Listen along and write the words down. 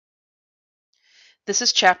This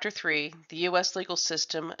is Chapter 3, the U.S. Legal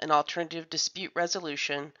System and Alternative Dispute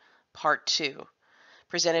Resolution, Part 2,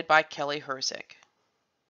 presented by Kelly Herzik.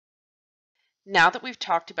 Now that we've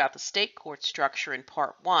talked about the state court structure in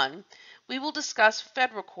Part 1, we will discuss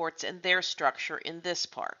federal courts and their structure in this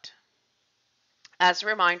part. As a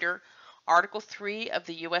reminder, Article 3 of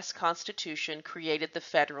the U.S. Constitution created the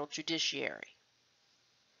federal judiciary.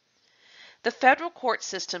 The federal court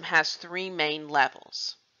system has three main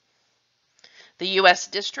levels. The U.S.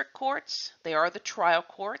 district courts, they are the trial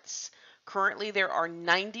courts. Currently, there are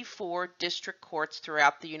 94 district courts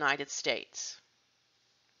throughout the United States.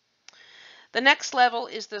 The next level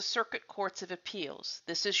is the circuit courts of appeals.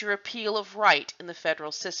 This is your appeal of right in the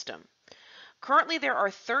federal system. Currently, there are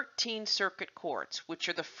 13 circuit courts, which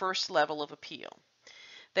are the first level of appeal.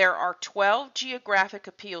 There are 12 geographic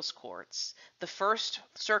appeals courts, the 1st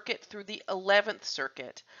Circuit through the 11th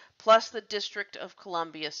Circuit, plus the District of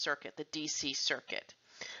Columbia Circuit, the D.C. Circuit.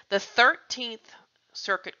 The 13th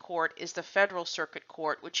Circuit Court is the Federal Circuit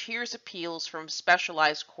Court, which hears appeals from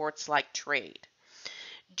specialized courts like trade.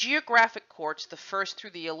 Geographic courts, the 1st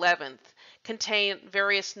through the 11th, contain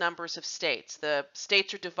various numbers of states. The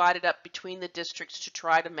states are divided up between the districts to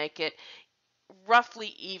try to make it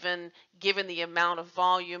roughly even given the amount of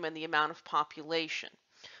volume and the amount of population.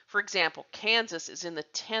 For example, Kansas is in the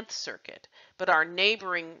 10th Circuit, but our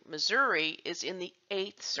neighboring Missouri is in the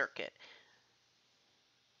 8th Circuit.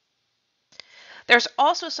 There's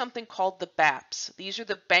also something called the BAPs. These are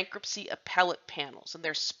the bankruptcy appellate panels, and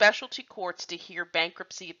they're specialty courts to hear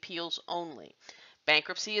bankruptcy appeals only.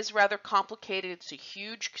 Bankruptcy is rather complicated. It's a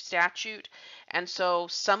huge statute, and so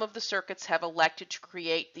some of the circuits have elected to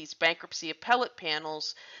create these bankruptcy appellate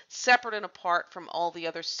panels separate and apart from all the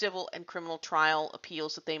other civil and criminal trial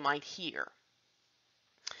appeals that they might hear.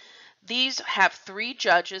 These have 3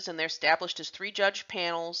 judges, and they're established as 3-judge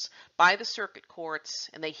panels by the circuit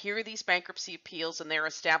courts, and they hear these bankruptcy appeals, and they're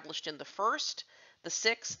established in the 1st, the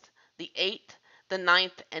 6th, the 8th, the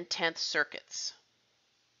 9th, and 10th circuits.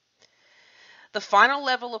 The final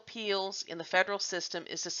level appeals in the federal system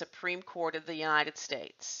is the Supreme Court of the United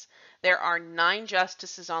States. There are 9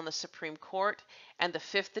 justices on the Supreme Court, and the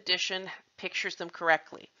 5th edition pictures them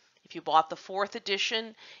correctly. If you bought the 4th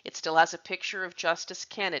edition, it still has a picture of Justice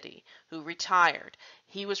Kennedy, who retired.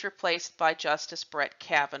 He was replaced by Justice Brett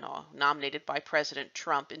Kavanaugh, nominated by President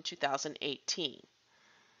Trump in 2018.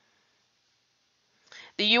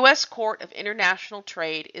 The U.S. Court of International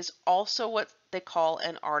Trade is also what they call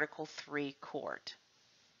an Article 3 court.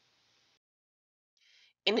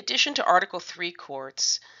 In addition to Article 3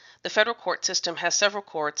 courts, the federal court system has several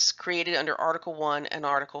courts created under Article 1 and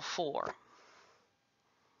Article 4.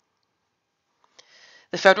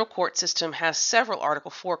 The federal court system has several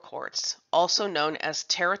Article 4 courts, also known as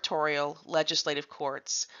territorial legislative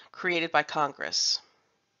courts, created by Congress.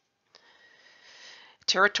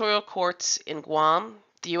 Territorial courts in Guam,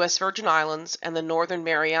 the U.S. Virgin Islands, and the Northern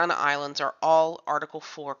Mariana Islands are all Article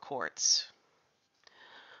 4 courts.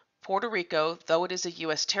 Puerto Rico, though it is a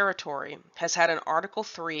U.S. territory, has had an Article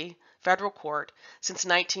 3 federal court since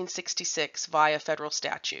 1966 via federal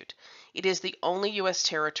statute. It is the only U.S.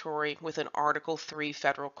 territory with an Article 3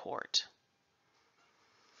 federal court.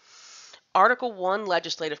 Article 1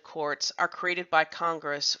 legislative courts are created by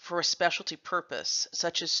Congress for a specialty purpose,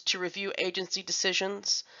 such as to review agency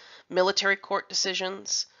decisions, military court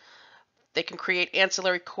decisions. They can create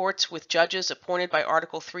ancillary courts with judges appointed by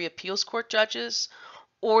Article 3 appeals court judges,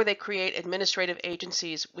 or they create administrative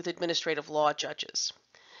agencies with administrative law judges.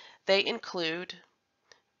 They include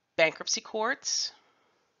bankruptcy courts,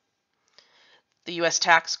 the U.S.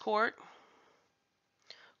 Tax Court,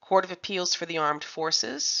 Court of Appeals for the Armed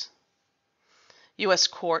Forces, U.S.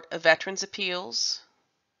 Court of Veterans Appeals,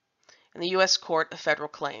 and the U.S. Court of Federal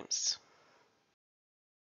Claims.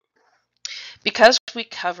 Because we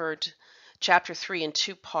covered Chapter 3 in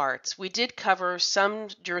 2 parts, we did cover some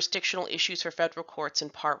jurisdictional issues for federal courts in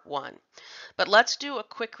Part 1. But let's do a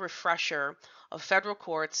quick refresher of federal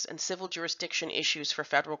courts and civil jurisdiction issues for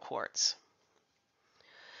federal courts.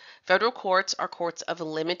 Federal courts are courts of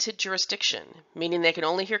limited jurisdiction, meaning they can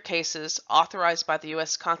only hear cases authorized by the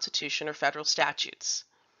U.S. Constitution or federal statutes.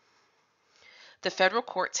 The federal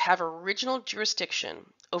courts have original jurisdiction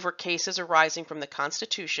over cases arising from the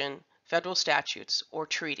Constitution, federal statutes, or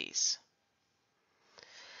treaties.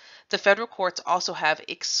 The federal courts also have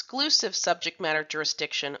exclusive subject matter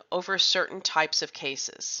jurisdiction over certain types of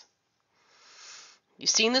cases.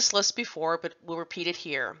 You've seen this list before, but we'll repeat it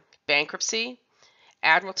here. Bankruptcy,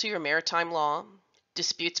 admiralty or maritime law,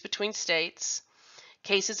 disputes between states,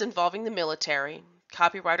 cases involving the military,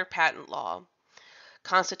 copyright or patent law,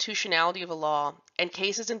 constitutionality of a law, and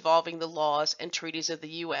cases involving the laws and treaties of the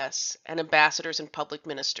U.S. and ambassadors and public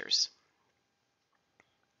ministers.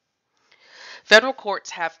 Federal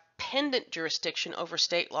courts have pendent jurisdiction over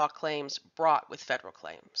state law claims brought with federal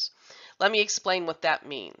claims. Let me explain what that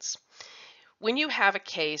means. When you have a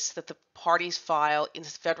case that the parties file in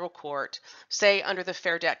federal court, say under the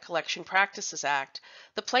Fair Debt Collection Practices Act,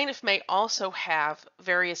 the plaintiff may also have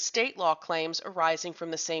various state law claims arising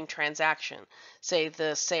from the same transaction, say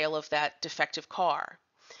the sale of that defective car.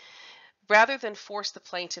 Rather than force the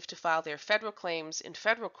plaintiff to file their federal claims in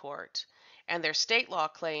federal court and their state law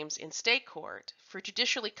claims in state court, for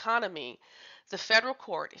judicial economy, the federal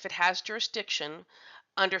court, if it has jurisdiction,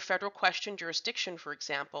 under federal question jurisdiction, for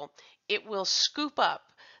example, it will scoop up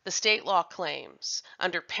the state law claims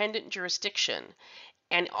under pendent jurisdiction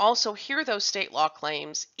and also hear those state law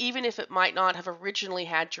claims, even if it might not have originally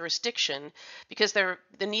had jurisdiction, because there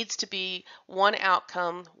needs to be one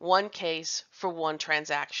outcome, one case for one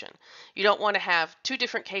transaction. You don't want to have two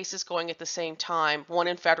different cases going at the same time, one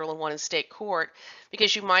in federal and one in state court,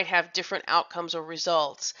 because you might have different outcomes or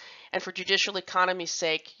results. And for judicial economy's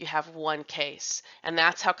sake, you have one case. And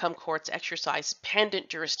that's how come courts exercise pendent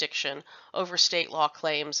jurisdiction over state law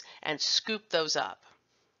claims and scoop those up.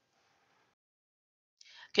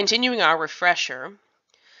 Continuing our refresher,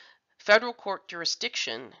 federal court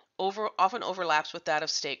jurisdiction often overlaps with that of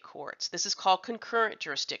state courts. This is called concurrent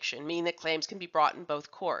jurisdiction, meaning that claims can be brought in both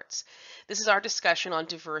courts. This is our discussion on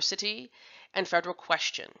diversity and federal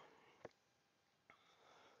question.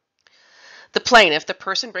 The plaintiff, the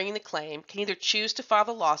person bringing the claim, can either choose to file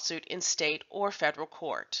the lawsuit in state or federal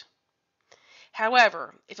court.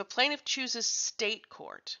 However, if a plaintiff chooses state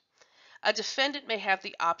court, a defendant may have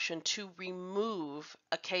the option to remove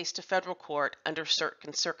a case to federal court under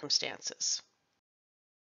certain circumstances.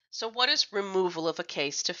 So what is removal of a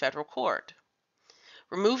case to federal court?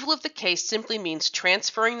 Removal of the case simply means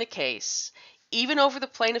transferring the case, even over the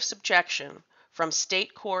plaintiff's objection, from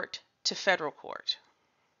state court to federal court.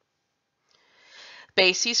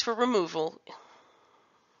 Bases for removal: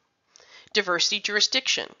 diversity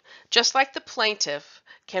jurisdiction. Just like the plaintiff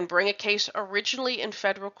can bring a case originally in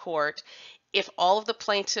federal court if all of the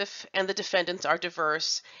plaintiff and the defendants are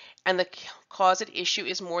diverse and the cause at issue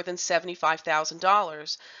is more than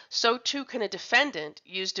 $75,000, so too can a defendant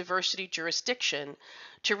use diversity jurisdiction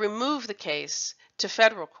to remove the case to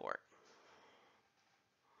federal court.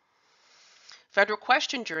 Federal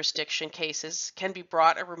question jurisdiction cases can be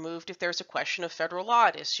brought or removed if there's a question of federal law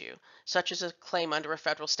at issue, such as a claim under a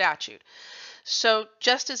federal statute. So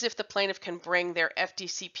just as if the plaintiff can bring their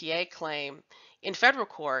FDCPA claim in federal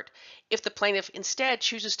court, if the plaintiff instead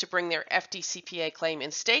chooses to bring their FDCPA claim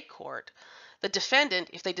in state court, the defendant,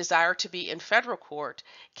 if they desire to be in federal court,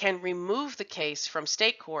 can remove the case from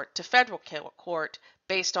state court to federal court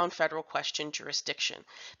based on federal question jurisdiction.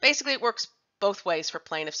 Basically, it works both ways for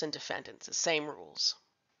plaintiffs and defendants, the same rules.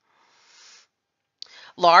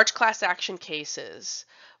 Large class action cases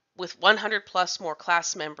with 100 plus more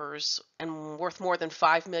class members and worth more than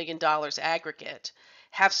 $5 million aggregate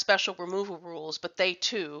have special removal rules, but they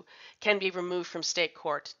too can be removed from state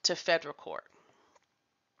court to federal court.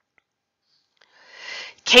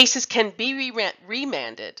 Cases can be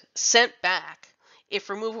remanded, sent back, if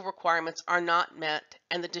removal requirements are not met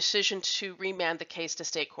and the decision to remand the case to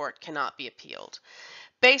state court cannot be appealed.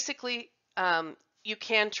 Basically, you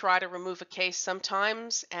can try to remove a case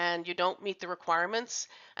sometimes and you don't meet the requirements,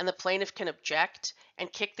 and the plaintiff can object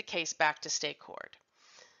and kick the case back to state court.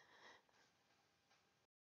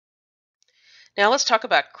 Now let's talk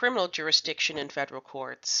about criminal jurisdiction in federal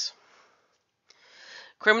courts.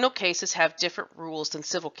 Criminal cases have different rules than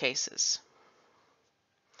civil cases.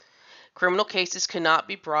 Criminal cases cannot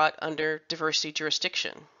be brought under diversity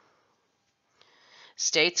jurisdiction.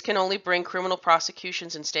 States can only bring criminal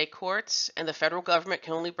prosecutions in state courts, and the federal government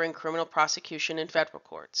can only bring criminal prosecution in federal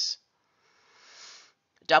courts.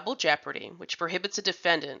 Double jeopardy, which prohibits a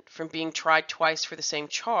defendant from being tried twice for the same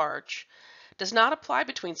charge, does not apply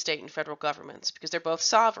between state and federal governments because they're both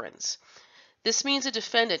sovereigns. This means a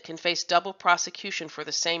defendant can face double prosecution for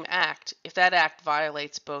the same act if that act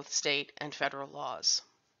violates both state and federal laws.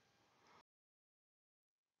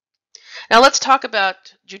 Now let's talk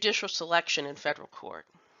about judicial selection in federal court.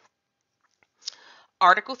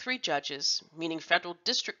 Article III judges, meaning federal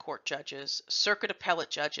district court judges, circuit appellate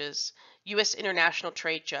judges, U.S. international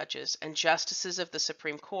trade judges, and justices of the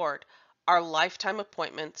Supreme Court are lifetime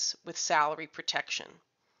appointments with salary protection.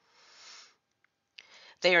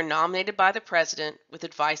 They are nominated by the President with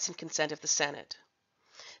advice and consent of the Senate.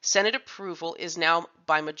 Senate approval is now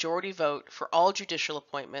by majority vote for all judicial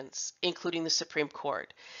appointments, including the Supreme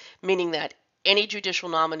Court, meaning that Any judicial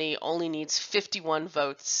nominee only needs 51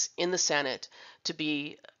 votes in the Senate to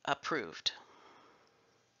be approved.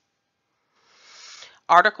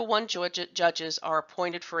 Article 1 judges are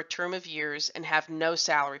appointed for a term of years and have no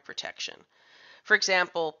salary protection. For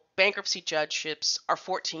example, bankruptcy judgeships are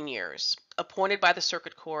 14 years, appointed by the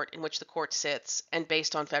circuit court in which the court sits and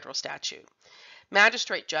based on federal statute.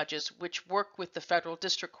 Magistrate judges, which work with the federal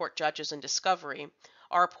district court judges in discovery,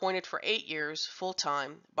 are appointed for 8 years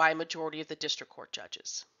full-time by a majority of the district court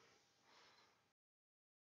judges.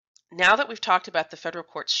 Now that we've talked about the federal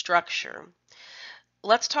court structure,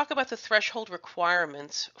 let's talk about the threshold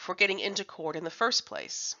requirements for getting into court in the first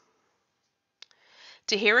place.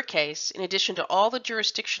 To hear a case, in addition to all the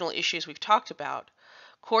jurisdictional issues we've talked about,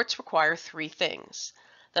 courts require 3 things: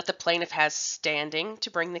 that the plaintiff has standing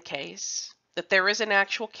to bring the case, that there is an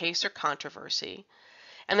actual case or controversy,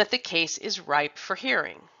 and that the case is ripe for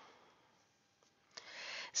hearing.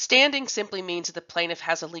 Standing simply means that the plaintiff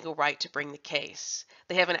has a legal right to bring the case.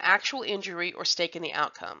 They have an actual injury or stake in the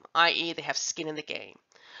outcome, i.e. they have skin in the game.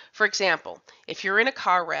 For example, if you're in a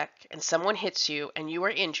car wreck and someone hits you and you are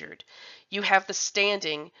injured, you have the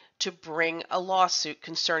standing to bring a lawsuit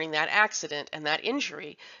concerning that accident and that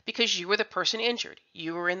injury because you were the person injured.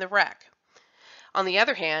 You were in the wreck. On the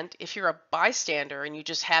other hand, if you're a bystander and you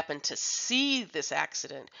just happen to see this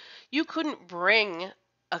accident, you couldn't bring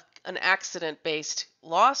an accident-based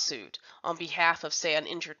lawsuit on behalf of, say, an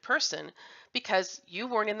injured person because you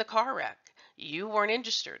weren't in the car wreck. You weren't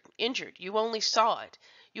injured. You only saw it.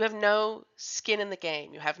 You have no skin in the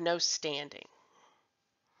game. You have no standing.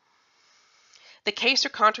 The case or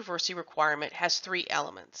controversy requirement has 3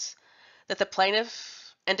 elements: that the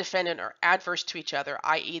plaintiff and defendant are adverse to each other,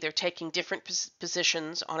 i.e. they're taking different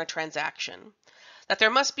positions on a transaction; that there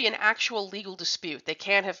must be an actual legal dispute. They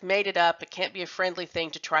can't have made it up. It can't be a friendly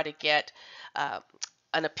thing to try to get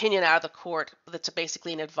an opinion out of the court that's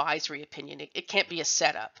basically an advisory opinion. It can't be a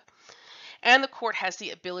setup. And the court has the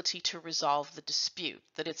ability to resolve the dispute,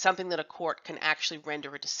 that it's something that a court can actually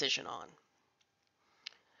render a decision on.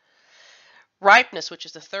 Ripeness, which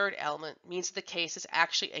is the 3rd element, means the case is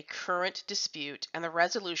actually a current dispute and the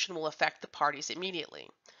resolution will affect the parties immediately.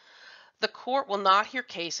 The court will not hear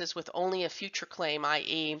cases with only a future claim,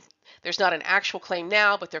 i.e. there's not an actual claim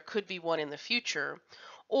now, but there could be one in the future,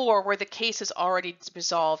 or where the case is already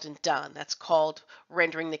resolved and done. That's called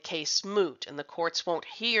rendering the case moot, and the courts won't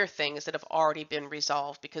hear things that have already been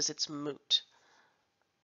resolved because it's moot.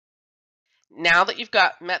 Now that you've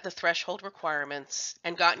met the threshold requirements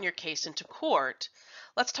and gotten your case into court,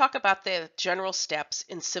 let's talk about the general steps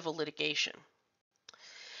in civil litigation.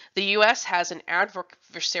 The U.S. has an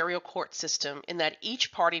adversarial court system in that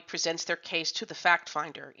each party presents their case to the fact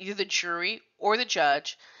finder, either the jury or the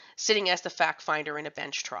judge, sitting as the fact finder in a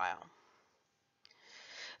bench trial.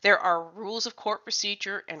 There are rules of court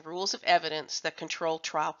procedure and rules of evidence that control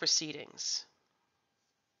trial proceedings.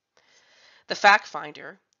 The fact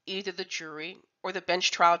finder, either the jury or the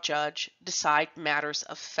bench trial judge, decide matters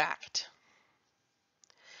of fact.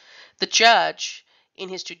 The judge, in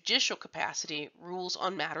his judicial capacity, rules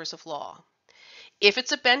on matters of law. If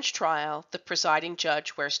it's a bench trial, the presiding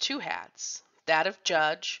judge wears 2 hats, that of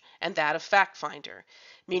judge and that of fact finder,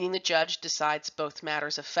 meaning the judge decides both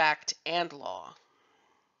matters of fact and law.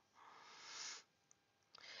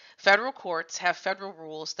 Federal courts have federal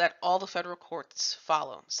rules that all the federal courts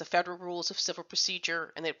follow. It's the Federal Rules of Civil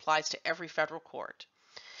Procedure, and it applies to every federal court.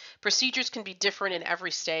 Procedures can be different in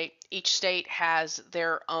every state. Each state has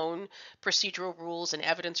their own procedural rules and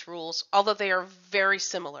evidence rules, although they are very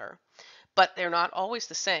similar, but they're not always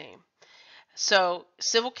the same. So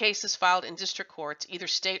civil cases filed in district courts, either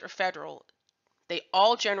state or federal, they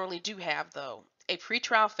all generally do have, though, a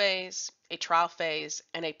pretrial phase, a trial phase,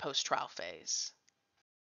 and a post-trial phase.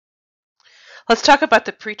 Let's talk about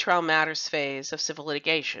the pretrial matters phase of civil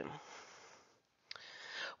litigation.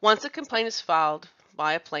 Once a complaint is filed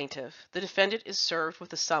by a plaintiff, the defendant is served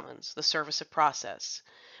with a summons, the service of process.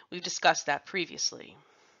 We've discussed that previously.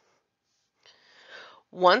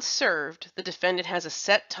 Once served, the defendant has a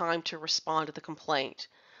set time to respond to the complaint,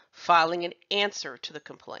 filing an answer to the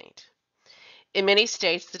complaint. In many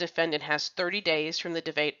states, the defendant has 30 days from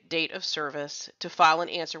the date of service to file an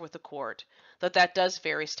answer with the court, though that does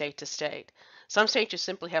vary state to state. Some states just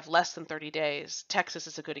simply have less than 30 days. Texas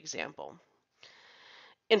is a good example.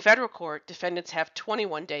 In federal court, defendants have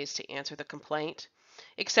 21 days to answer the complaint,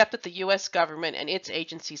 except that the U.S. government and its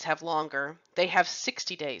agencies have longer. They have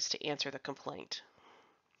 60 days to answer the complaint.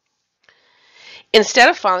 Instead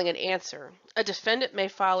of filing an answer, a defendant may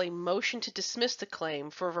file a motion to dismiss the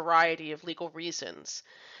claim for a variety of legal reasons,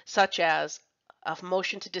 such as a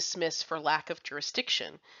motion to dismiss for lack of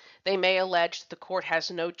jurisdiction. They may allege that the court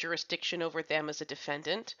has no jurisdiction over them as a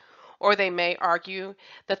defendant, or they may argue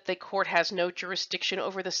that the court has no jurisdiction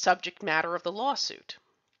over the subject matter of the lawsuit.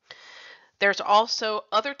 There's also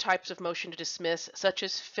other types of motion to dismiss, such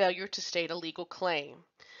as failure to state a legal claim.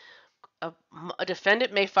 A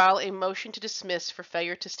defendant may file a motion to dismiss for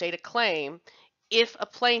failure to state a claim if a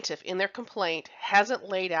plaintiff in their complaint hasn't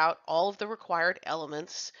laid out all of the required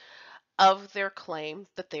elements of their claim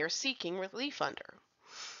that they are seeking relief under.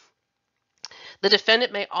 The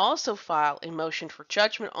defendant may also file a motion for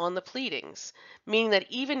judgment on the pleadings, meaning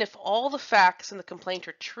that even if all the facts in the complaint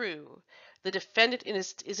are true, the defendant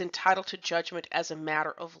is entitled to judgment as a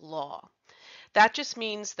matter of law. That just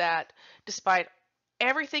means that despite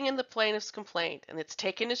everything in the plaintiff's complaint, and it's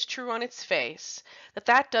taken as true on its face,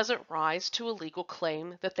 that doesn't rise to a legal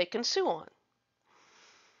claim that they can sue on.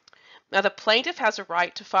 Now, the plaintiff has a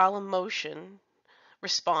right to file a motion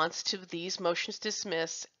response to these motions to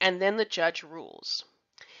dismiss, and then the judge rules.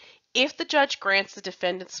 If the judge grants the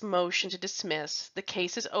defendant's motion to dismiss, the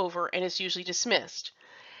case is over and is usually dismissed.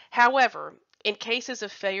 However, in cases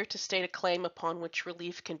of failure to state a claim upon which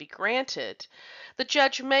relief can be granted, the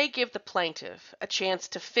judge may give the plaintiff a chance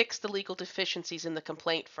to fix the legal deficiencies in the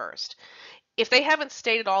complaint first. If they haven't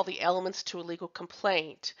stated all the elements to a legal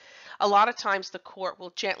complaint, a lot of times the court will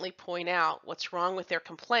gently point out what's wrong with their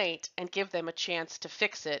complaint and give them a chance to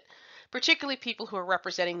fix it, particularly people who are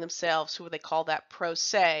representing themselves, who they call that pro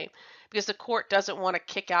se, because the court doesn't want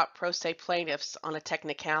to kick out pro se plaintiffs on a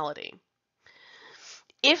technicality.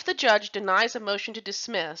 If the judge denies a motion to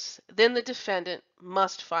dismiss, then the defendant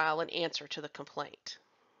must file an answer to the complaint.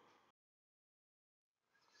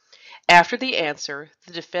 After the answer,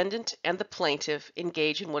 the defendant and the plaintiff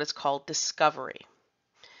engage in what is called discovery.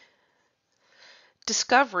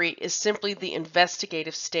 Discovery is simply the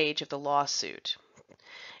investigative stage of the lawsuit,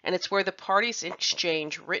 and it's where the parties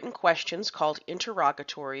exchange written questions called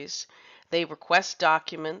interrogatories, they request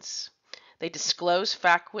documents, they disclose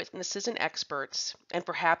fact witnesses and experts, and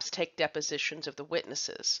perhaps take depositions of the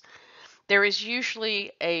witnesses. There is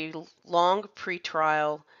usually a long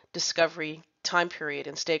pretrial discovery time period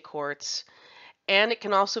in state courts, and it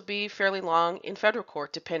can also be fairly long in federal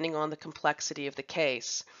court depending on the complexity of the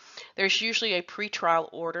case. There's usually a pretrial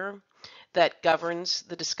order that governs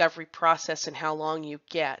the discovery process and how long you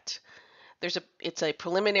get. It's a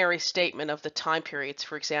preliminary statement of the time periods.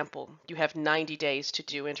 For example, you have 90 days to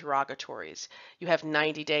do interrogatories. You have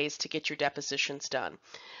 90 days to get your depositions done.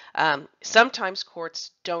 Sometimes courts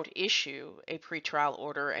don't issue a pretrial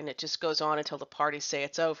order and it just goes on until the parties say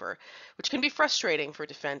it's over, which can be frustrating for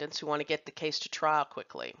defendants who want to get the case to trial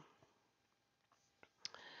quickly.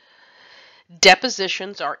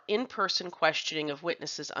 Depositions are in-person questioning of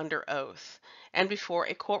witnesses under oath and before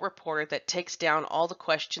a court reporter that takes down all the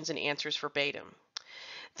questions and answers verbatim.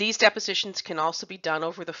 These depositions can also be done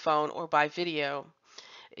over the phone or by video.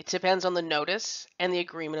 It depends on the notice and the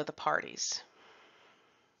agreement of the parties.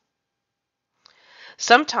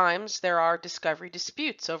 Sometimes there are discovery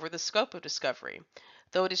disputes over the scope of discovery,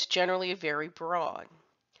 though it is generally very broad.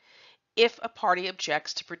 If a party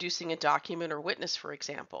objects to producing a document or witness, for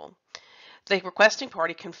example, the requesting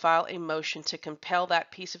party can file a motion to compel that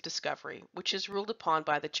piece of discovery, which is ruled upon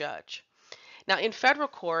by the judge. Now, in federal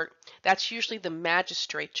court, that's usually the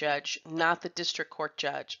magistrate judge, not the district court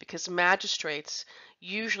judge, because magistrates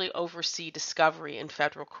usually oversee discovery in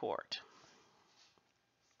federal court.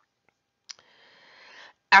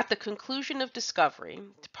 At the conclusion of discovery,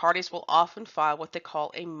 the parties will often file what they call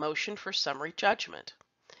a motion for summary judgment.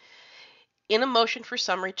 In a motion for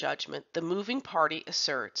summary judgment, the moving party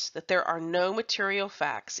asserts that there are no material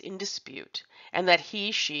facts in dispute and that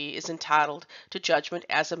she is entitled to judgment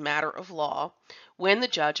as a matter of law when the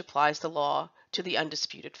judge applies the law to the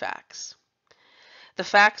undisputed facts. The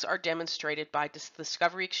facts are demonstrated by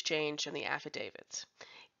discovery exchange and the affidavits.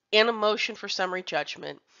 In a motion for summary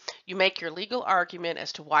judgment, you make your legal argument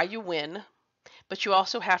as to why you win, but you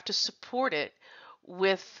also have to support it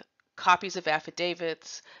with copies of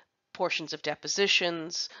affidavits, portions of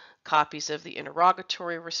depositions, copies of the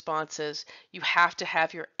interrogatory responses. You have to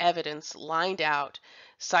have your evidence lined out,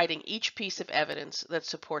 citing each piece of evidence that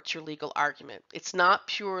supports your legal argument. It's not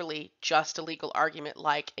purely just a legal argument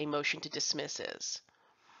like a motion to dismiss is.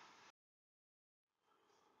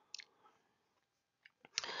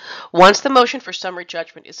 Once the motion for summary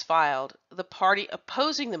judgment is filed, the party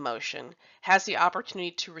opposing the motion has the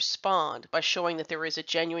opportunity to respond by showing that there is a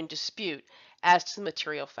genuine dispute as to the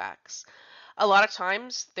material facts. A lot of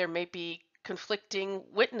times there may be conflicting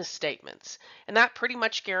witness statements. And that pretty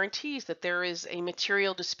much guarantees that there is a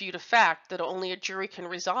material dispute of fact that only a jury can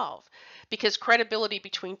resolve, because credibility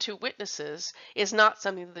between two witnesses is not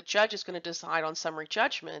something that the judge is going to decide on summary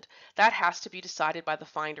judgment. That has to be decided by the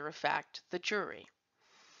finder of fact, the jury.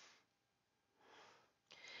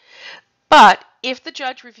 But if the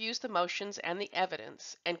judge reviews the motions and the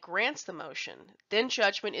evidence and grants the motion, then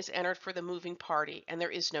judgment is entered for the moving party and there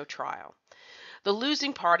is no trial. The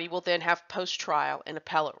losing party will then have post-trial and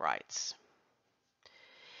appellate rights.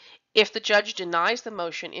 If the judge denies the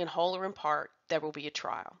motion in whole or in part, there will be a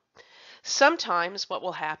trial. Sometimes what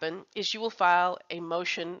will happen is you will file a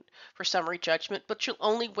motion for summary judgment, but you'll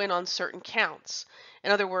only win on certain counts.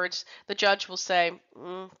 In other words, the judge will say,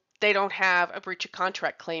 they don't have a breach of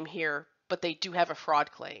contract claim here, but they do have a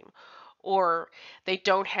fraud claim. Or they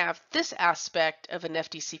don't have this aspect of an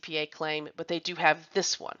FDCPA claim, but they do have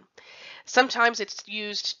this one. Sometimes it's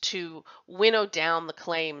used to winnow down the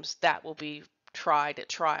claims that will be tried at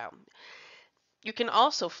trial. You can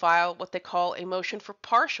also file what they call a motion for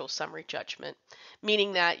partial summary judgment,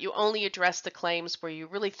 meaning that you only address the claims where you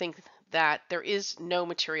really think that there is no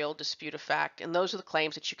material dispute of fact, and those are the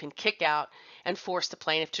claims that you can kick out and force the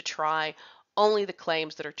plaintiff to try only the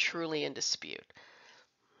claims that are truly in dispute.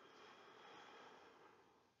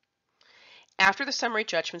 After the summary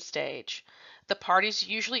judgment stage, the parties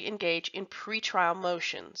usually engage in pretrial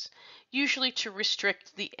motions, usually to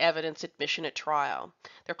restrict the evidence admission at trial.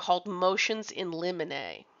 They're called motions in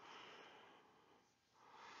limine.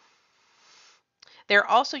 They're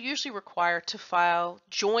also usually required to file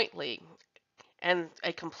jointly and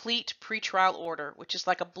a complete pretrial order, which is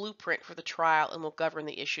like a blueprint for the trial and will govern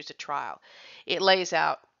the issues at trial. It lays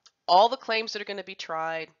out all the claims that are going to be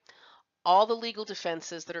tried, all the legal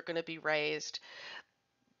defenses that are going to be raised,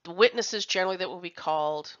 the witnesses generally that will be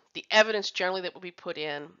called, the evidence generally that will be put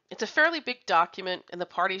in. It's a fairly big document, and the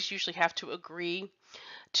parties usually have to agree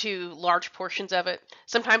to large portions of it.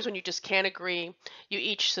 Sometimes when you just can't agree, you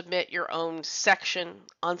each submit your own section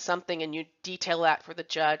on something and you detail that for the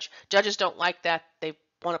judge. Judges don't like that. They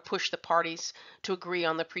want to push the parties to agree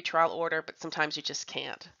on the pretrial order, but sometimes you just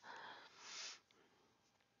can't.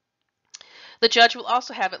 The judge will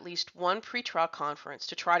also have at least one pretrial conference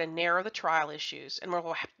to try to narrow the trial issues and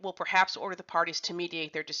will perhaps order the parties to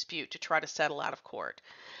mediate their dispute to try to settle out of court.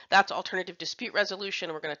 That's alternative dispute resolution,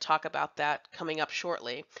 and we're going to talk about that coming up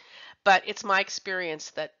shortly. But it's my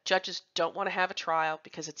experience that judges don't want to have a trial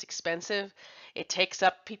because it's expensive. It takes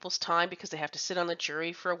up people's time because they have to sit on the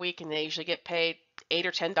jury for a week, and they usually get paid $8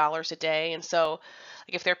 or $10 a day. And so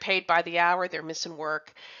if they're paid by the hour, they're missing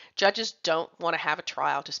work. Judges don't want to have a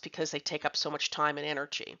trial just because they take up so much time and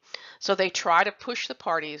energy. So they try to push the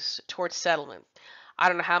parties towards settlement. I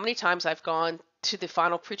don't know how many times I've gone to the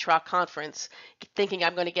final pretrial conference thinking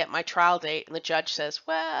I'm going to get my trial date, and the judge says,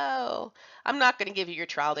 well, I'm not going to give you your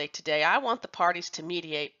trial date today. I want the parties to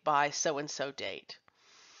mediate by so-and-so date.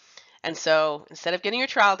 And so instead of getting your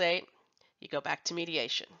trial date, you go back to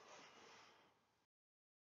mediation.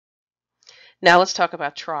 Now let's talk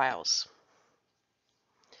about trials.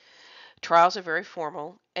 Trials are very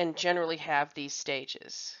formal and generally have these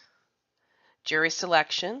stages. Jury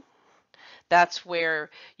selection. That's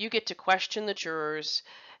where you get to question the jurors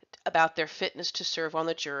about their fitness to serve on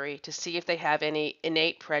the jury to see if they have any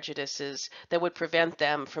innate prejudices that would prevent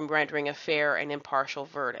them from rendering a fair and impartial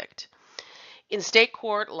verdict. In state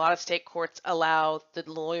court, a lot of state courts allow the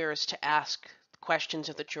lawyers to ask questions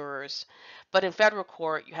of the jurors, but in federal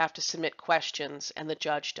court you have to submit questions and the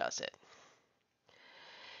judge does it.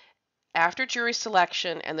 After jury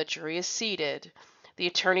selection and the jury is seated, the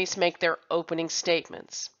attorneys make their opening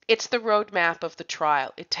statements. It's the roadmap of the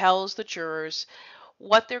trial. It tells the jurors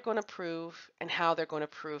what they're going to prove and how they're going to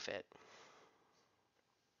prove it.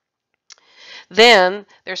 Then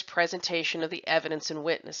there's presentation of the evidence and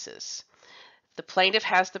witnesses. The plaintiff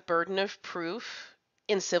has the burden of proof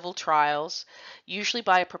in civil trials, usually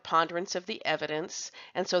by a preponderance of the evidence,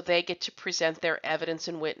 and so they get to present their evidence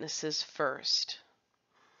and witnesses first.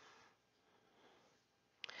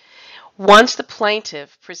 Once the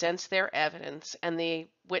plaintiff presents their evidence and the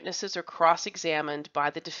witnesses are cross-examined by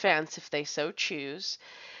the defense if they so choose,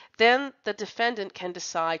 then the defendant can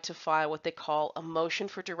decide to file what they call a motion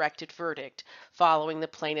for directed verdict following the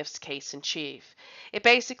plaintiff's case in chief. It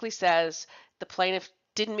basically says the plaintiff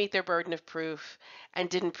didn't meet their burden of proof and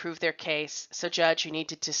didn't prove their case, so judge, you need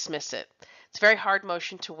to dismiss it. It's a very hard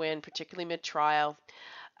motion to win, particularly mid-trial.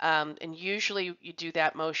 And usually you do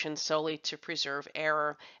that motion solely to preserve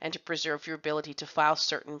error and to preserve your ability to file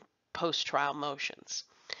certain post-trial motions.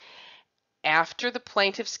 After the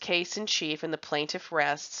plaintiff's case in chief and the plaintiff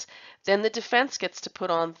rests, then the defense gets to put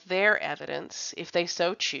on their evidence if they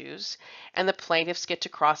so choose, and the plaintiffs get to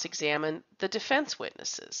cross-examine the defense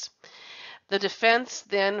witnesses. The defense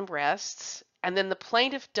then rests, and then the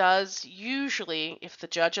plaintiff does usually, if the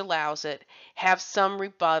judge allows it, have some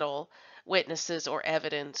rebuttal witnesses or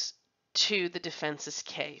evidence to the defense's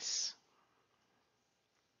case.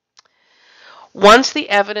 Once the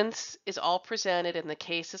evidence is all presented and the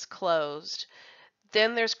case is closed,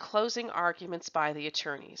 then there's closing arguments by the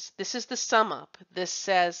attorneys. This is the sum up. This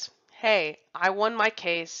says, hey, I won my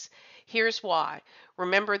case. Here's why.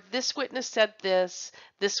 Remember, this witness said this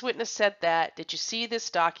witness said that. Did you see this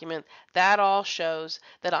document? That all shows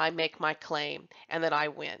that I make my claim and that I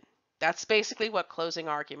win. That's basically what closing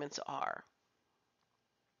arguments are.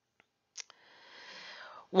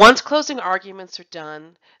 Once closing arguments are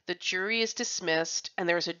done, the jury is dismissed and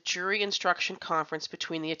there is a jury instruction conference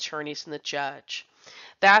between the attorneys and the judge.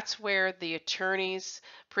 That's where the attorneys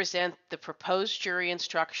present the proposed jury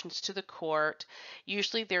instructions to the court.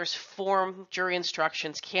 Usually there's form jury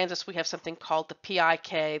instructions. Kansas, we have something called the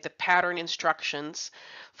PIK, the pattern instructions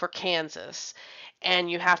for Kansas. And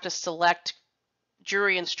you have to select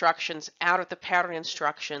jury instructions out of the pattern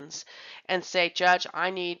instructions and say, Judge,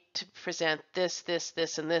 I need to present this,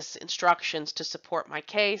 and this instructions to support my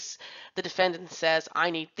case. The defendant says,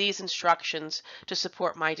 I need these instructions to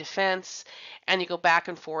support my defense. And you go back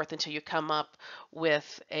and forth until you come up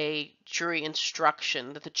with a jury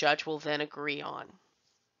instruction that the judge will then agree on.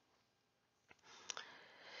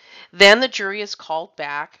 Then the jury is called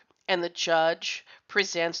back and the judge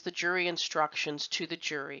presents the jury instructions to the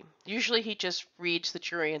jury. Usually he just reads the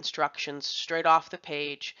jury instructions straight off the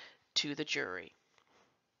page to the jury.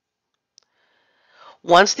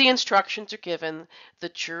 Once the instructions are given, the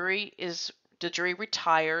jury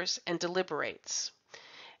retires and deliberates.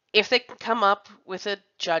 If they can come up with a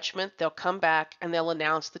judgment, they'll come back and they'll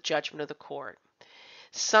announce the judgment of the court.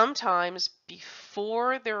 Sometimes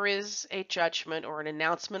before there is a judgment or an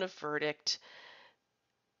announcement of verdict,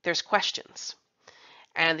 there's questions.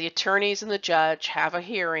 And the attorneys and the judge have a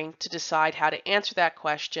hearing to decide how to answer that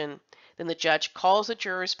question. Then the judge calls the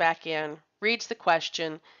jurors back in, reads the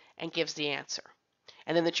question, and gives the answer.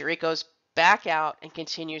 And then the jury goes back out and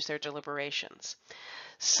continues their deliberations.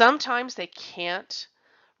 Sometimes they can't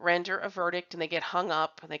render a verdict and they get hung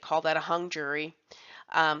up, and they call that a hung jury.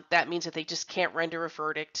 That means that they just can't render a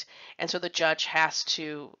verdict, and so the judge has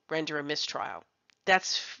to render a mistrial.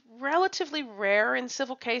 That's relatively rare in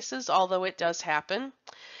civil cases, although it does happen.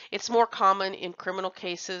 It's more common in criminal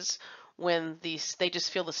cases when they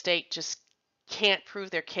just feel the state just can't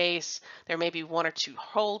prove their case. There may be one or two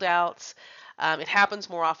holdouts. It happens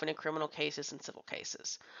more often in criminal cases than civil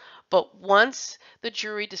cases. But once the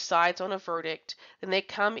jury decides on a verdict, then they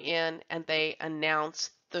come in and they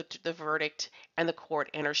announce the verdict and the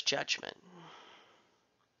court enters judgment.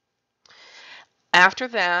 After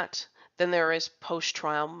that, then there is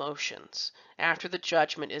post-trial motions after the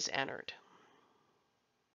judgment is entered.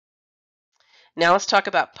 Now let's talk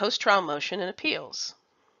about post-trial motion and appeals.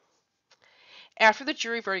 After the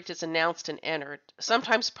jury verdict is announced and entered,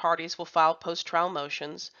 sometimes parties will file post-trial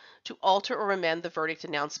motions to alter or amend the verdict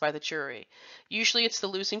announced by the jury. Usually it's the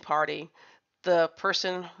losing party, the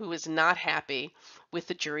person who is not happy with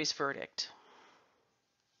the jury's verdict.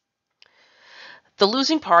 The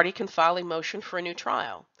losing party can file a motion for a new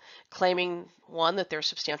trial, claiming, one, that there are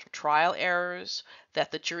substantial trial errors,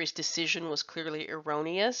 that the jury's decision was clearly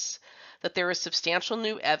erroneous, that there is substantial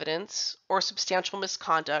new evidence, or substantial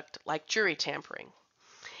misconduct like jury tampering.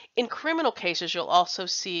 In criminal cases, you'll also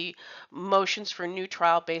see motions for a new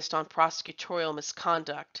trial based on prosecutorial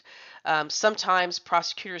misconduct. Sometimes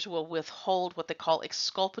prosecutors will withhold what they call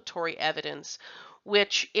exculpatory evidence,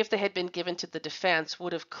 which, if they had been given to the defense,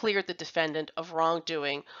 would have cleared the defendant of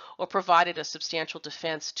wrongdoing or provided a substantial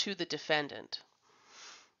defense to the defendant.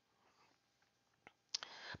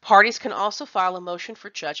 Parties can also file a motion for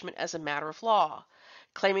judgment as a matter of law,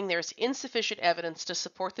 claiming there is insufficient evidence to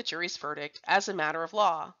support the jury's verdict as a matter of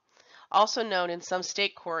law, also known in some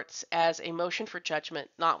state courts as a motion for judgment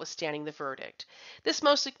notwithstanding the verdict. This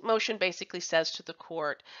motion basically says to the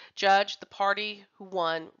court, Judge, the party who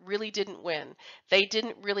won really didn't win. They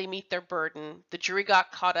didn't really meet their burden. The jury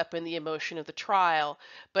got caught up in the emotion of the trial,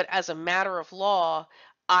 but as a matter of law,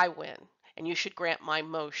 I win, and you should grant my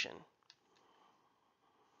motion.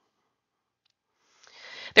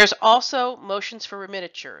 There's also motions for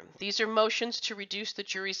remititure. These are motions to reduce the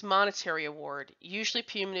jury's monetary award, usually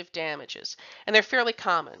punitive damages, and they're fairly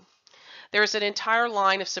common. There's an entire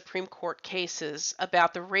line of Supreme Court cases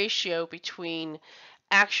about the ratio between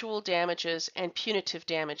actual damages and punitive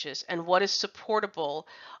damages and what is supportable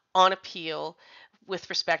on appeal with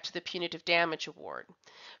respect to the punitive damage award.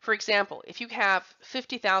 For example, if you have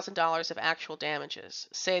 $50,000 of actual damages,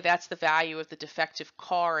 say that's the value of the defective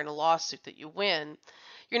car in a lawsuit that you win,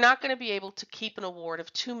 you're not going to be able to keep an award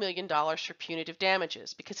of $2 million for punitive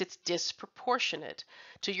damages because it's disproportionate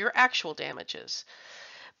to your actual damages.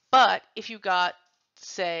 But if you got,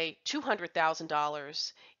 say,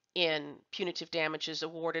 $200,000 in punitive damages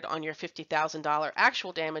awarded on your $50,000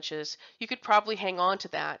 actual damages, you could probably hang on to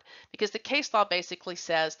that because the case law basically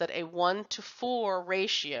says that a 1-to-4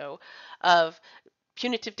 ratio of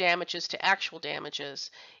punitive damages to actual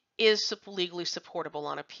damages is legally supportable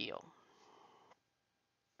on appeal.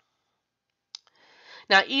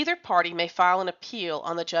 Now, either party may file an appeal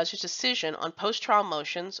on the judge's decision on post-trial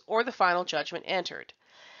motions or the final judgment entered.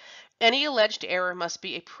 Any alleged error must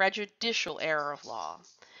be a prejudicial error of law,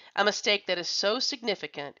 a mistake that is so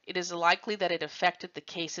significant it is likely that it affected the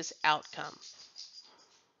case's outcome.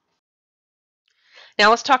 Now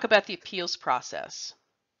let's talk about the appeals process.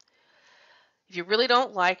 If you really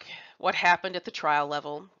don't like what happened at the trial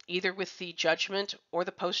level, either with the judgment or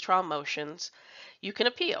the post-trial motions, you can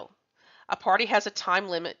appeal. A party has a time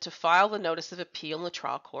limit to file the notice of appeal in the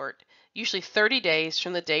trial court, usually 30 days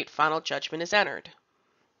from the date final judgment is entered.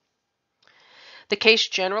 The case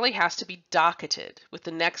generally has to be docketed with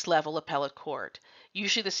the next level appellate court,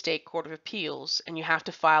 usually the State Court of Appeals, and you have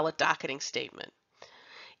to file a docketing statement.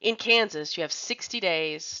 In Kansas, you have 60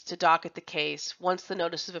 days to docket the case once the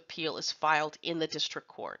notice of appeal is filed in the district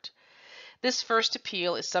court. This first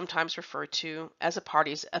appeal is sometimes referred to as a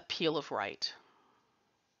party's appeal of right.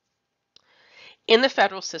 In the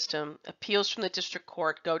federal system, appeals from the district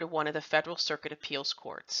court go to one of the Federal Circuit Appeals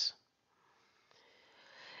courts.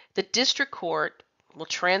 The district court will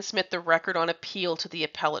transmit the record on appeal to the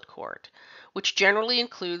appellate court, which generally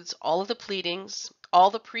includes all of the pleadings, all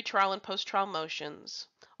the pretrial and post-trial motions,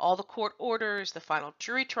 all the court orders, the final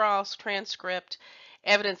jury trial transcript,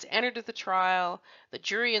 evidence entered at the trial, the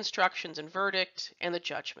jury instructions and verdict, and the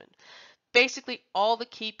judgment. Basically, all the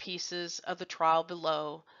key pieces of the trial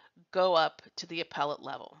below go up to the appellate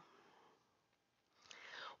level.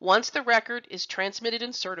 Once the record is transmitted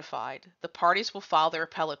and certified, the parties will file their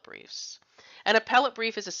appellate briefs. An appellate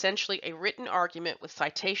brief is essentially a written argument with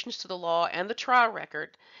citations to the law and the trial record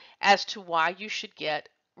as to why you should get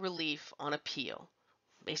relief on appeal.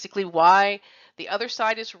 Basically, why the other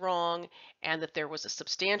side is wrong and that there was a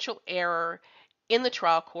substantial error in the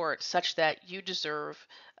trial court such that you deserve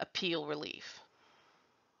appeal relief.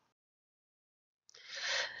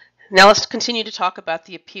 Now let's continue to talk about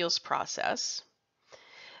the appeals process.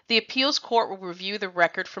 The appeals court will review the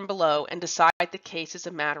record from below and decide the case as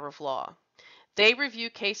a matter of law. They review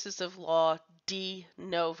cases of law de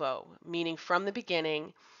novo, meaning from the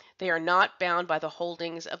beginning. They are not bound by the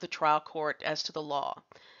holdings of the trial court as to the law.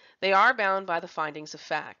 They are bound by the findings of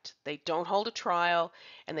fact. They don't hold a trial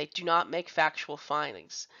and they do not make factual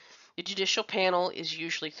findings. The judicial panel is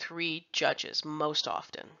usually 3 judges, most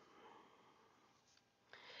often.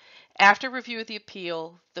 After review of the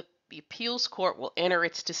appeal, the appeals court will enter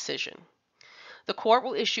its decision. The court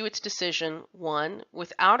will issue its decision, 1,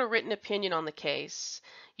 without a written opinion on the case,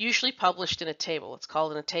 usually published in a table. It's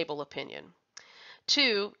called a table opinion.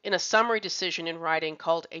 2, in a summary decision in writing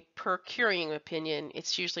called a per curiam opinion.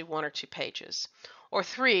 It's usually 1 or 2 pages. Or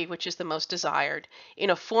 3, which is the most desired, in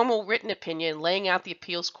a formal written opinion laying out the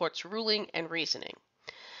appeals court's ruling and reasoning.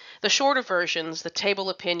 The shorter versions, the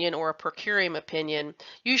table opinion or a per curiam opinion,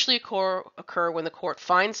 usually occur when the court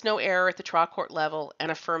finds no error at the trial court level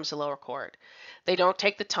and affirms the lower court. They don't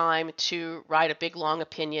take the time to write a big long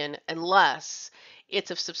opinion unless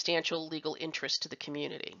it's of substantial legal interest to the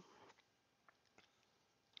community.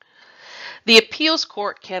 The appeals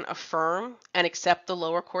court can affirm and accept the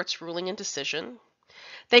lower court's ruling and decision.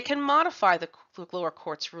 They can modify the lower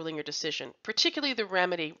court's ruling or decision, particularly the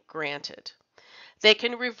remedy granted. They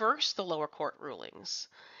can reverse the lower court rulings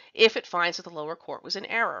if it finds that the lower court was in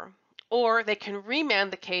error, or they can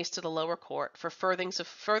remand the case to the lower court for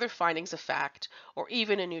further findings of fact or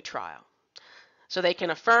even a new trial. So they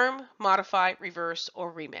can affirm, modify, reverse,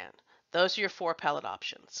 or remand. Those are your 4 appellate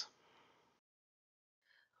options.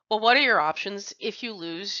 Well, what are your options if you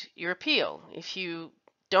lose your appeal? If you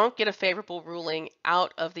don't get a favorable ruling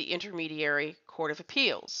out of the Intermediary Court of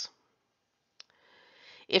Appeals?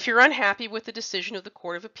 If you're unhappy with the decision of the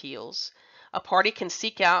Court of Appeals, a party can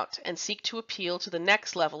seek to appeal to the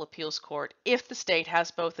next level appeals court if the state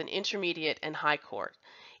has both an intermediate and high court,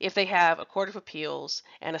 if they have a Court of Appeals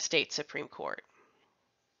and a state Supreme Court.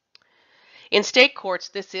 In state courts,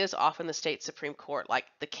 this is often the state Supreme Court, like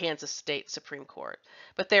the Kansas State Supreme Court.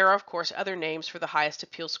 But there are, of course, other names for the highest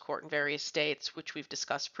appeals court in various states, which we've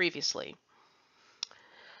discussed previously.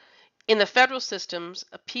 In the federal systems,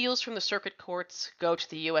 appeals from the circuit courts go to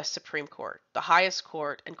the U.S. Supreme Court, the highest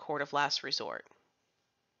court and court of last resort.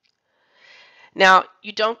 Now,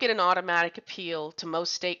 you don't get an automatic appeal to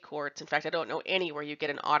most state courts. In fact, I don't know anywhere you get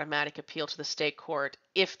an automatic appeal to the state court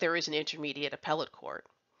if there is an intermediate appellate court.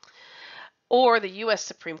 Or the U.S.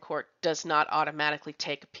 Supreme Court does not automatically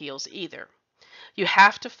take appeals either. You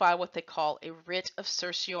have to file what they call a writ of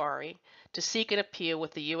certiorari to seek an appeal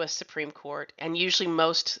with the U.S. Supreme Court and usually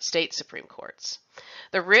most state Supreme Courts.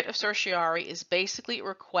 The writ of certiorari is basically a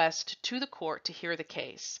request to the court to hear the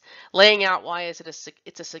case, laying out why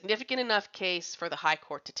it's a significant enough case for the high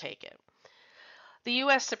court to take it. The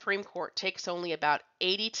U.S. Supreme Court takes only about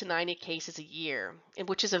 80 to 90 cases a year,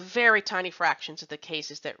 which is a very tiny fraction of the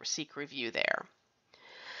cases that seek review there.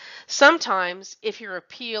 Sometimes, if your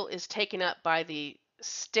appeal is taken up by the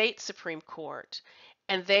state Supreme Court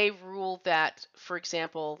and they rule that, for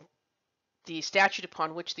example, the statute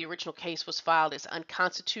upon which the original case was filed is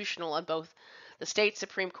unconstitutional on both the state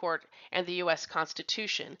Supreme Court and the U.S.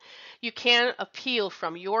 Constitution, you can appeal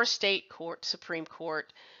from your state court, Supreme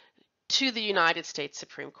Court, to the United States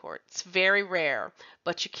Supreme Court. It's very rare,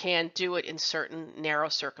 but you can do it in certain narrow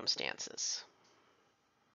circumstances.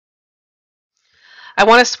 I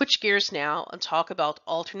want to switch gears now and talk about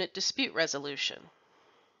alternate dispute resolution.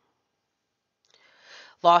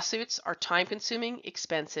 Lawsuits are time-consuming,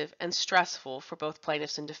 expensive, and stressful for both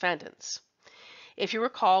plaintiffs and defendants. If you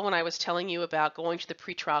recall when I was telling you about going to the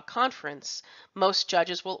pretrial conference, most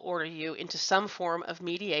judges will order you into some form of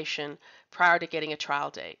mediation prior to getting a trial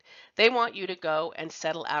date. They want you to go and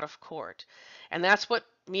settle out of court. And that's what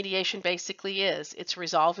mediation basically is. It's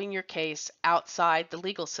resolving your case outside the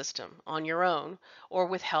legal system on your own or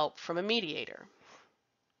with help from a mediator.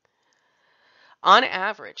 On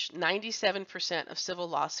average, 97% of civil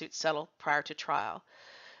lawsuits settle prior to trial,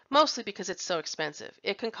 mostly because it's so expensive.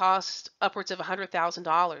 It can cost upwards of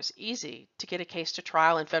 $100,000 easy to get a case to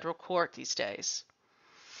trial in federal court these days.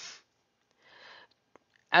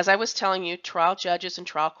 As I was telling you, trial judges and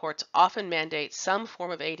trial courts often mandate some form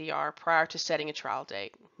of ADR prior to setting a trial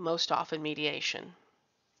date, most often mediation.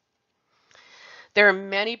 There are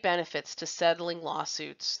many benefits to settling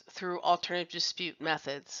lawsuits through alternative dispute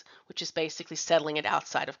methods, which is basically settling it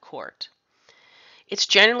outside of court. It's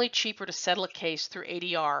generally cheaper to settle a case through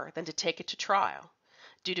ADR than to take it to trial,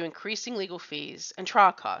 due to increasing legal fees and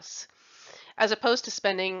trial costs. As opposed to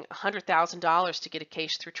spending $100,000 to get a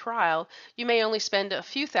case through trial, you may only spend a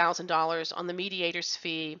few $1,000s on the mediator's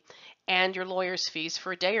fee and your lawyer's fees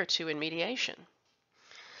for a day or two in mediation.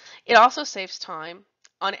 It also saves time.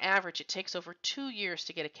 On average, it takes over 2 years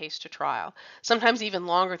to get a case to trial, sometimes even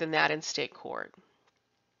longer than that in state court.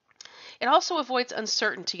 It also avoids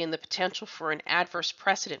uncertainty and the potential for an adverse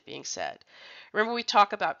precedent being set. Remember, we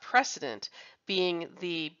talk about precedent being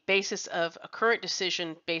the basis of a current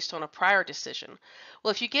decision based on a prior decision.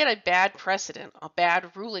 Well, if you get a bad precedent, a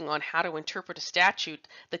bad ruling on how to interpret a statute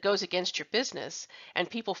that goes against your business, and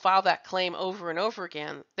people file that claim over and over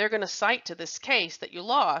again, they're going to cite to this case that you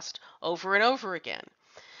lost over and over again.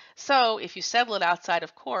 So if you settle it outside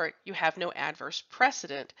of court, you have no adverse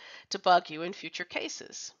precedent to bug you in future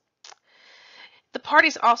cases. The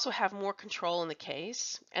parties also have more control in the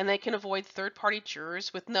case, and they can avoid third-party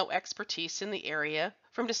jurors with no expertise in the area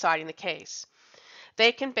from deciding the case.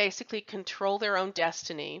 They can basically control their own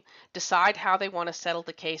destiny, decide how they want to settle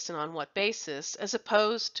the case and on what basis, as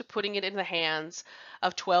opposed to putting it in the hands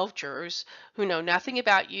of 12 jurors who know nothing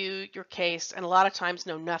about you, your case, and a lot of times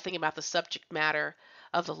know nothing about the subject matter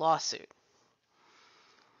of the lawsuit.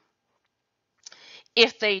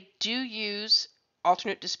 If they do use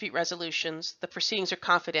alternate dispute resolutions, the proceedings are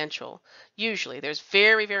confidential. Usually, there's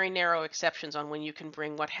very, very narrow exceptions on when you can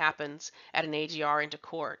bring what happens at an ADR into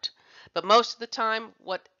court. But most of the time,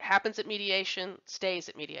 what happens at mediation stays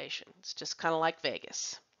at mediation. It's just kind of like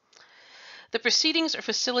Vegas. The proceedings are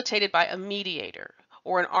facilitated by a mediator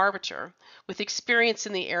or an arbiter with experience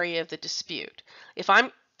in the area of the dispute. If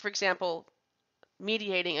I'm, for example,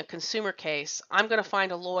 mediating a consumer case, I'm going to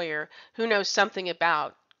find a lawyer who knows something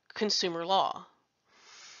about consumer law.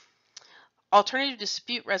 Alternative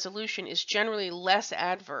dispute resolution is generally less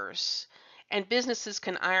adverse, and businesses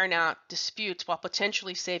can iron out disputes while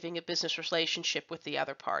potentially saving a business relationship with the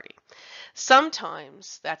other party.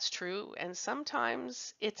 Sometimes that's true, and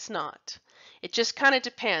sometimes it's not. It just kind of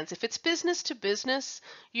depends. If it's business to business,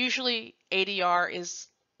 usually ADR is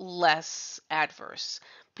less adverse.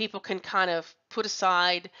 people can kind of put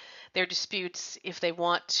aside their disputes if they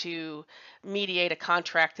want to mediate a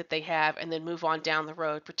contract that they have and then move on down the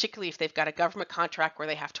road, particularly if they've got a government contract where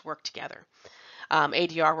they have to work together.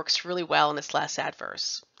 ADR works really well and it's less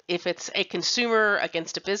adverse. If it's a consumer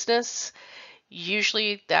against a business,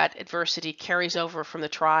 usually that adversity carries over from the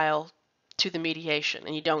trial to the mediation,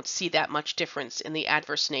 and you don't see that much difference in the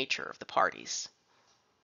adverse nature of the parties.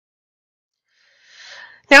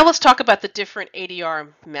 Now let's talk about the different ADR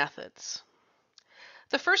methods.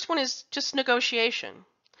 The first one is just negotiation.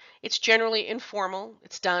 It's generally informal,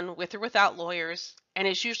 it's done with or without lawyers, and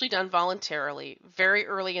is usually done voluntarily, very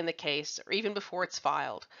early in the case, or even before it's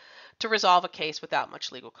filed, to resolve a case without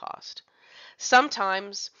much legal cost.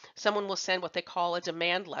 Sometimes someone will send what they call a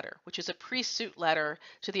demand letter, which is a pre-suit letter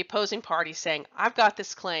to the opposing party saying, I've got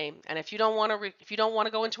this claim, and if you don't want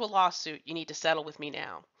to go into a lawsuit, you need to settle with me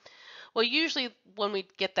now. Well, usually when we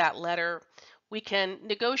get that letter, we can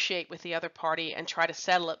negotiate with the other party and try to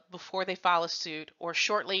settle it before they file a suit or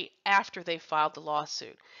shortly after they've filed the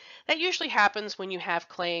lawsuit. That usually happens when you have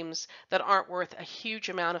claims that aren't worth a huge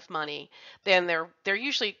amount of money. Then they're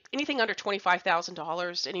usually anything under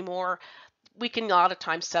 $25,000 anymore. We can a lot of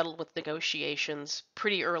times settle with negotiations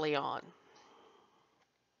pretty early on.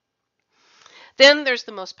 Then there's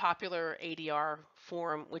the most popular ADR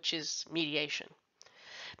form, which is mediation.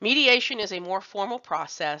 Mediation is a more formal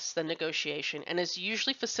process than negotiation and is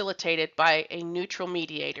usually facilitated by a neutral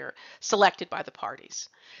mediator selected by the parties.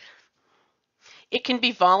 It can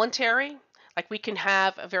be voluntary, like we can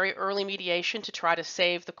have a very early mediation to try to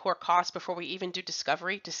save the court costs before we even do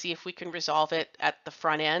discovery to see if we can resolve it at the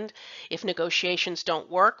front end. If negotiations don't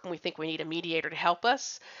work and we think we need a mediator to help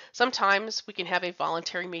us, sometimes we can have a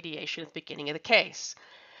voluntary mediation at the beginning of the case.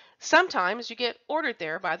 Sometimes you get ordered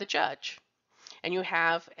there by the judge, and you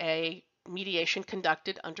have a mediation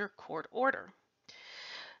conducted under court order.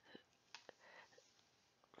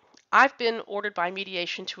 I've been ordered by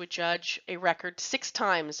mediation to a judge a record 6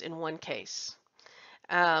 times in one case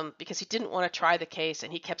because he didn't want to try the case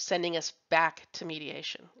and he kept sending us back to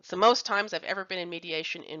mediation. It's the most times I've ever been in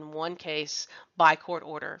mediation in one case by court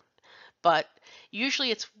order, but usually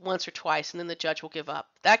it's once or twice and then the judge will give up.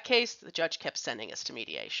 That case, the judge kept sending us to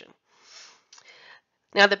mediation.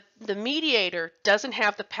 Now, the mediator doesn't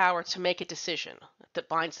have the power to make a decision that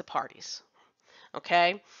binds the parties,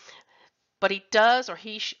 okay? But he does, or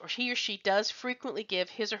he or she does frequently give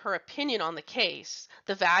his or her opinion on the case,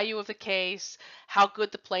 the value of the case, how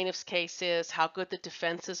good the plaintiff's case is, how good the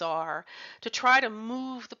defenses are, to try to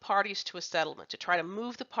move the parties to a settlement, to try to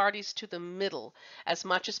move the parties to the middle as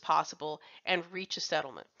much as possible and reach a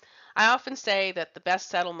settlement. I often say that the best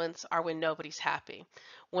settlements are when nobody's happy,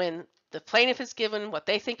 when the plaintiff has given what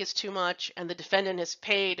they think is too much and the defendant has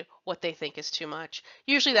paid what they think is too much.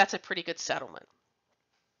 Usually that's a pretty good settlement.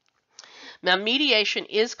 Now, mediation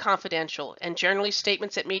is confidential, and generally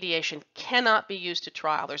statements at mediation cannot be used at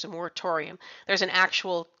trial. There's a moratorium. There's an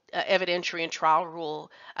actual evidentiary and trial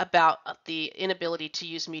rule about the inability to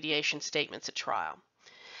use mediation statements at trial.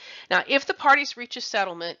 Now, if the parties reach a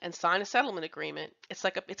settlement and sign a settlement agreement, it's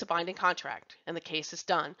a binding contract and the case is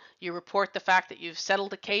done. You report the fact that you've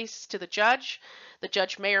settled the case to the judge. The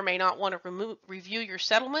judge may or may not want to review your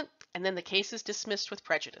settlement, and then the case is dismissed with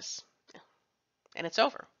prejudice. And it's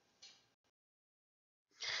over.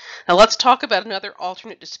 Now let's talk about another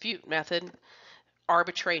alternate dispute method,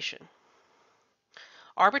 arbitration.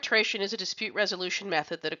 Arbitration is a dispute resolution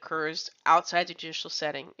method that occurs outside the judicial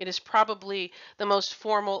setting. It is probably the most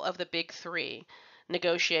formal of the big 3,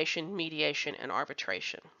 negotiation, mediation, and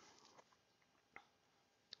arbitration.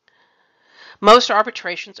 Most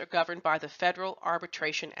arbitrations are governed by the Federal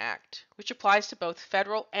Arbitration Act, which applies to both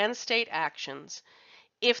federal and state actions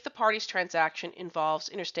if the party's transaction involves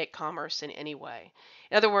interstate commerce in any way.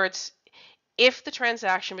 In other words, if the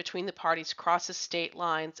transaction between the parties crosses state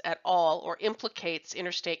lines at all or implicates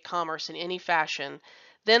interstate commerce in any fashion,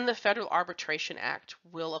 then the Federal Arbitration Act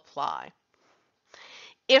will apply.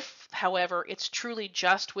 If, however, it's truly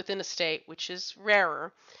just within a state, which is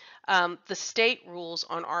rarer, the state rules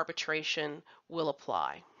on arbitration will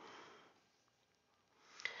apply.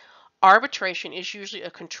 Arbitration is usually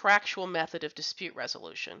a contractual method of dispute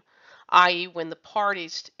resolution, i.e. when the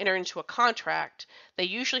parties enter into a contract, they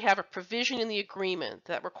usually have a provision in the agreement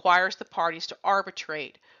that requires the parties to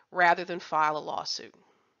arbitrate rather than file a lawsuit.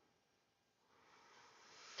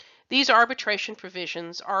 These arbitration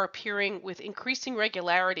provisions are appearing with increasing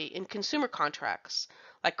regularity in consumer contracts,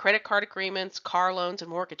 like credit card agreements, car loans, and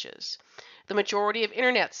mortgages. The majority of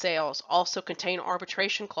internet sales also contain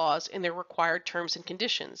arbitration clause in their required terms and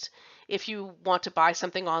conditions. If you want to buy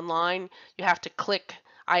something online, you have to click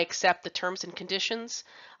I accept the terms and conditions.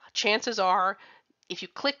 Chances are, if you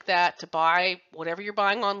click that to buy whatever you're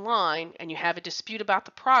buying online and you have a dispute about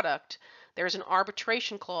the product, there's an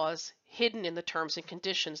arbitration clause hidden in the terms and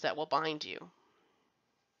conditions that will bind you.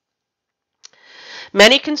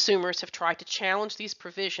 Many consumers have tried to challenge these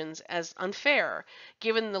provisions as unfair,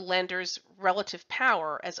 given the lender's relative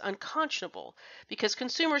power as unconscionable, because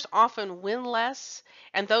consumers often win less,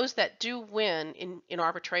 and those that do win in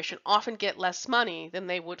arbitration often get less money than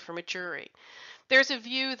they would from a jury. There's a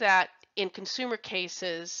view that in consumer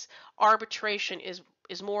cases, arbitration is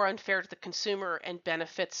more unfair to the consumer and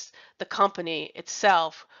benefits the company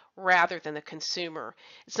itself rather than the consumer.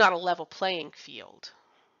 It's not a level playing field.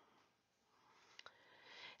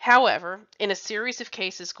 However, in a series of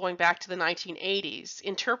cases going back to the 1980s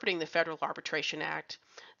interpreting the Federal Arbitration Act,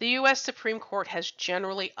 the U.S. Supreme Court has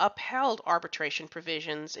generally upheld arbitration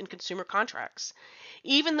provisions in consumer contracts,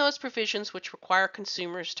 even those provisions which require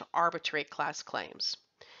consumers to arbitrate class claims.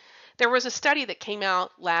 There was a study that came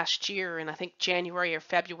out last year in I think January or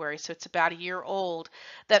February, so it's about a year old,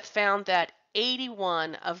 that found that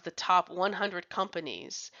 81 of the top 100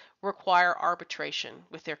 companies require arbitration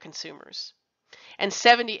with their consumers. And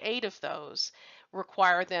 78 of those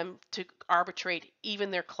require them to arbitrate even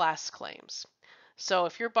their class claims. So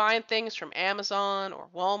if you're buying things from Amazon or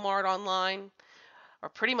Walmart online, or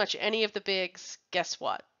pretty much any of the bigs, guess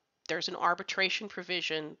what? There's an arbitration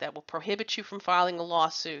provision that will prohibit you from filing a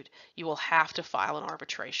lawsuit. You will have to file an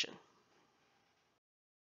arbitration.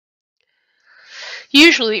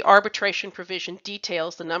 Usually, the arbitration provision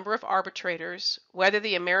details the number of arbitrators, whether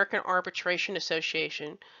the American Arbitration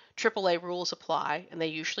Association AAA rules apply, and they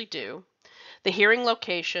usually do, the hearing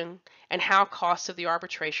location, and how costs of the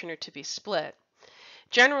arbitration are to be split.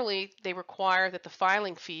 Generally, they require that the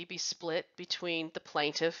filing fee be split between the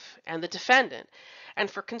plaintiff and the defendant.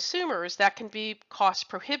 And for consumers, that can be cost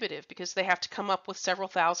prohibitive because they have to come up with several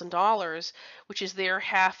 $1,000s, which is their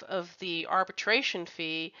half of the arbitration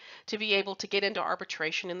fee, to be able to get into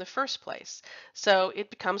arbitration in the first place. So it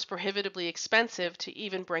becomes prohibitively expensive to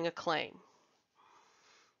even bring a claim.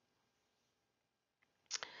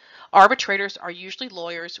 Arbitrators are usually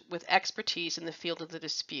lawyers with expertise in the field of the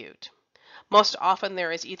dispute. Most often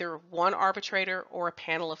there is either one arbitrator or a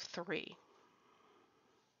panel of 3.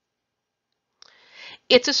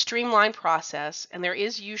 It's a streamlined process, and there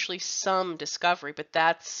is usually some discovery, but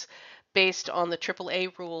that's based on the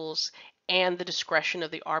AAA rules and the discretion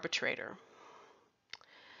of the arbitrator.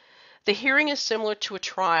 The hearing is similar to a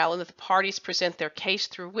trial in that the parties present their case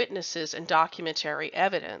through witnesses and documentary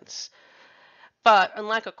evidence. But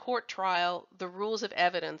unlike a court trial, the rules of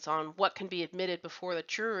evidence on what can be admitted before the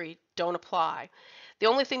jury don't apply. The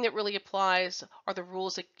only thing that really applies are the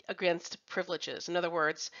rules against privileges. In other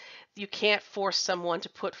words, you can't force someone to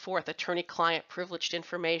put forth attorney-client privileged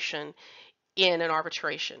information in an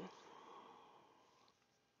arbitration.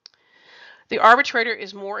 The arbitrator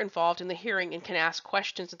is more involved in the hearing and can ask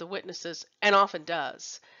questions of the witnesses, and often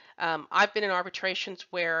does. I've been in arbitrations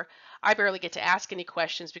where I barely get to ask any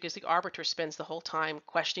questions because the arbiter spends the whole time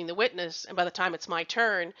questioning the witness, and by the time it's my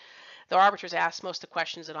turn, the arbiters ask most of the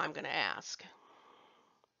questions that I'm going to ask.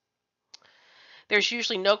 There's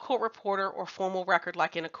usually no court reporter or formal record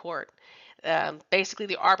like in a court. Basically,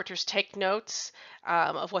 the arbiters take notes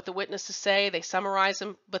of what the witnesses say, they summarize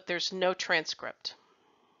them, but there's no transcript.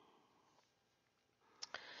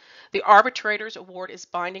 The arbitrator's award is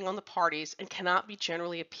binding on the parties and cannot be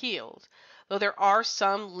generally appealed, though there are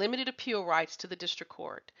some limited appeal rights to the district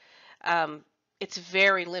court. It's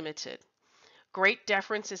very limited. Great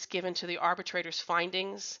deference is given to the arbitrator's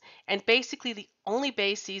findings, and basically the only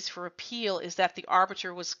basis for appeal is that the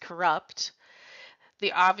arbiter was corrupt,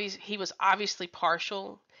 he was obviously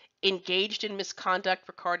partial, engaged in misconduct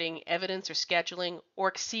regarding evidence or scheduling, or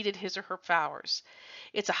exceeded his or her powers.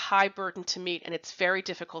 It's a high burden to meet, and it's very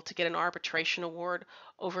difficult to get an arbitration award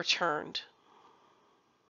overturned.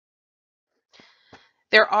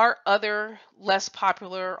 There are other less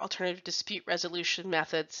popular alternative dispute resolution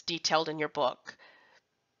methods detailed in your book.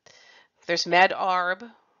 There's med-arb,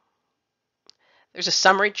 there's a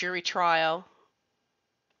summary jury trial,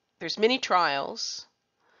 there's mini trials,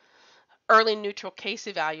 early neutral case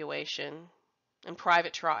evaluation, and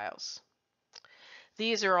private trials.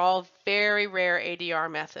 These are all very rare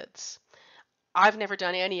ADR methods. I've never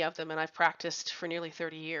done any of them, and I've practiced for nearly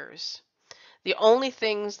 30 years. The only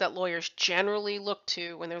things that lawyers generally look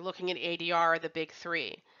to when they're looking at ADR are the big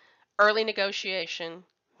 3: early negotiation,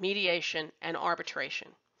 mediation, and arbitration.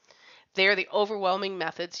 They're the overwhelming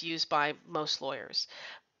methods used by most lawyers.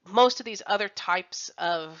 Most of these other types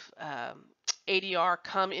of ADR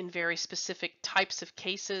come in very specific types of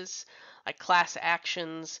cases, like class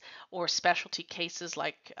actions or specialty cases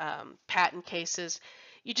like patent cases.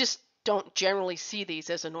 You just don't generally see these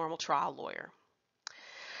as a normal trial lawyer.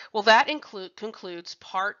 Well, that concludes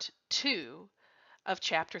part 2 of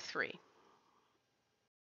chapter 3.